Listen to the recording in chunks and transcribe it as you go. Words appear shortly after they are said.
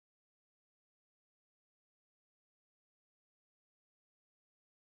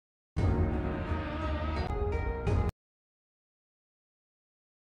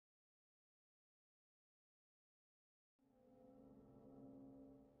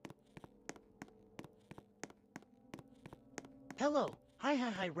Hello.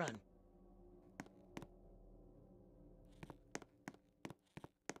 Hi, run.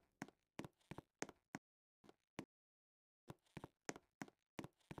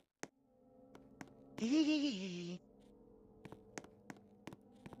 Hee.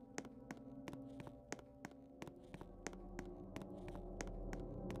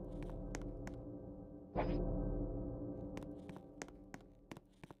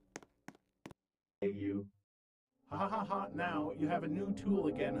 You. Ha ha ha, now you have a new tool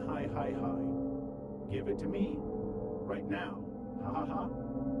again, hi. Give it to me. Right now. Ha ha ha.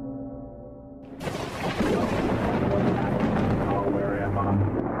 Oh, where am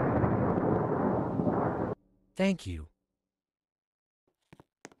I? Thank you.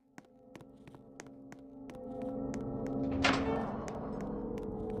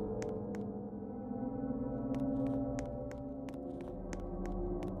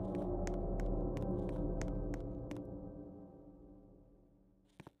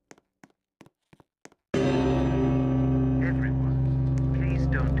 Please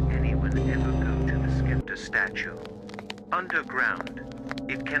don't anyone ever go to the Skepta statue. Underground.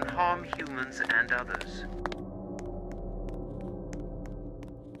 It can harm humans and others.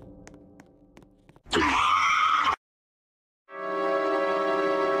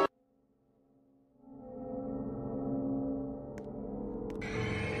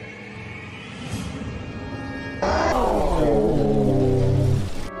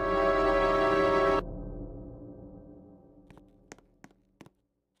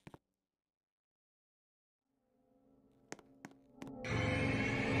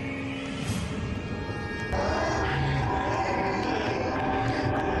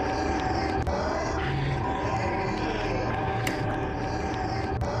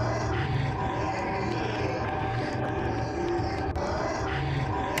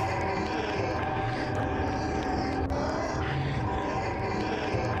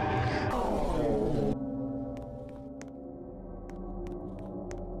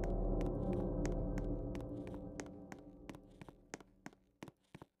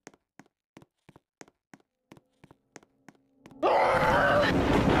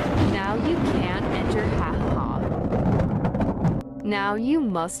 Now you can't enter half-hop. Now you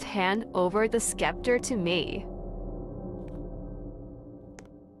must hand over the scepter to me.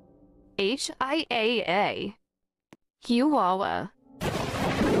 HIAA. Chihuahua.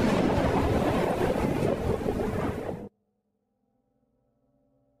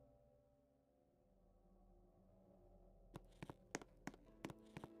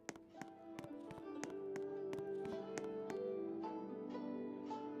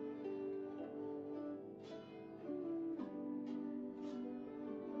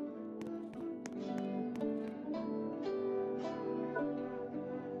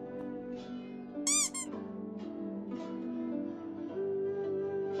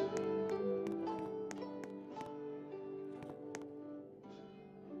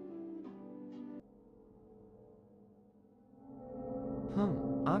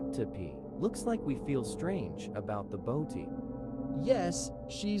 Octopi. Looks like we feel strange about the Boti. Yes,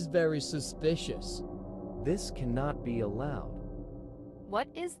 she's very suspicious. This cannot be allowed. What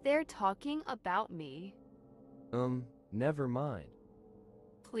is there talking about me? Never mind.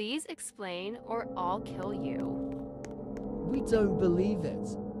 Please explain or I'll kill you. We don't believe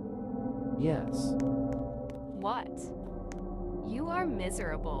it. Yes. What? You are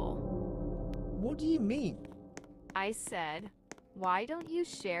miserable. What do you mean? I said, why don't you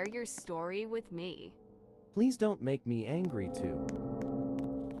share your story with me? Please don't make me angry too.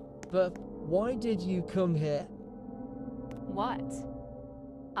 But why did you come here? What?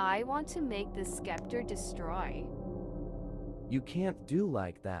 I want to make the scepter destroy. You can't do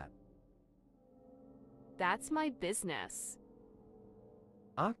like that. That's my business.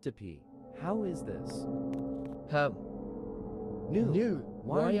 Octopi, how is this? New.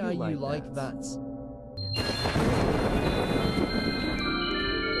 Why are you like that?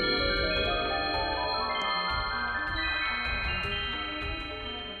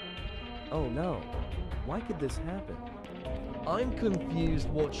 Oh no. Why could this happen? I'm confused.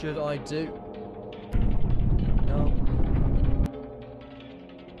 What should I do? No.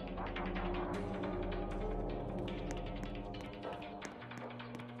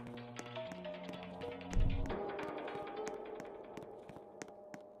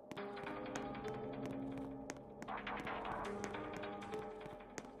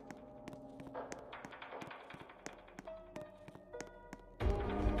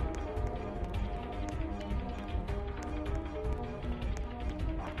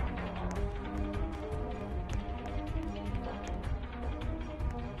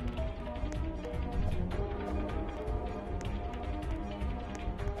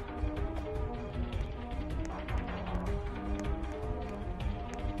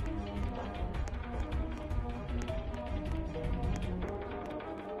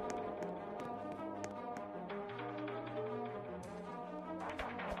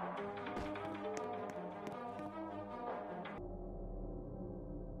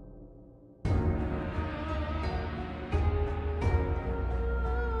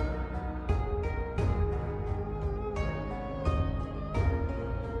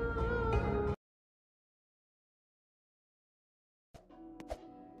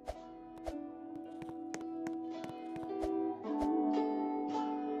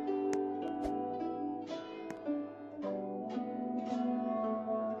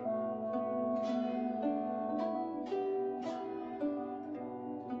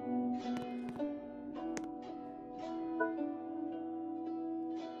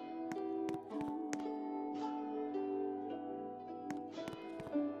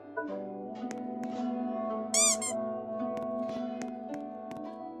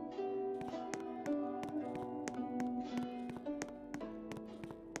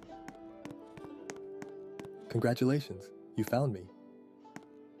 Congratulations, you found me.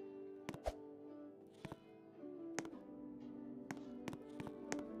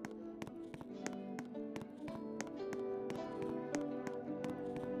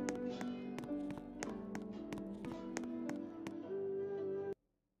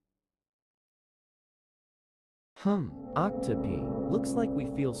 Octopi, looks like we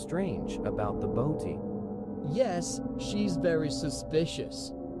feel strange about the boaty. Yes, she's very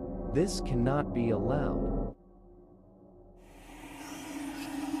suspicious. This cannot be allowed.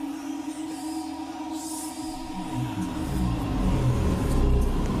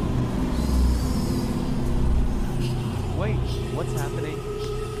 Wait, what's happening?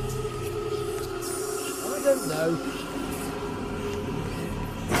 I don't know.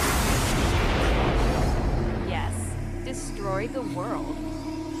 Yes, destroy the world.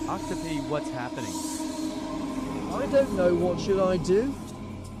 Octopi, what's happening? I don't know. What should I do?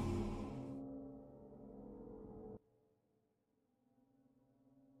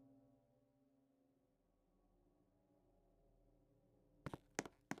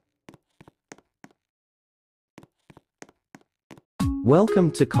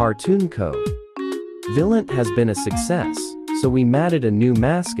 Welcome to Cartoon Code. Vilent has been a success, so we matted a new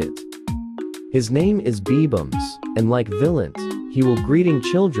mascot. His name is Beebums, and like Vilent, he will greeting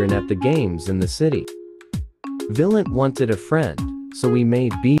children at the games in the city. Vilent wanted a friend, so we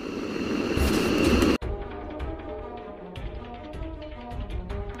made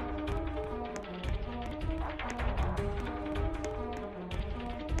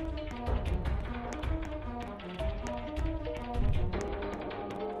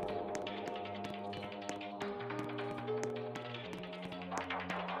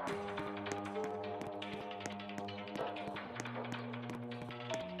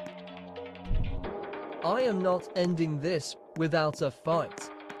I am not ending this without a fight.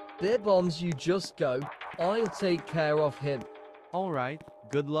 Beebums, you just go. I'll take care of him. Alright,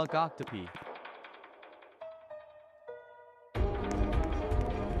 good luck, Octopi.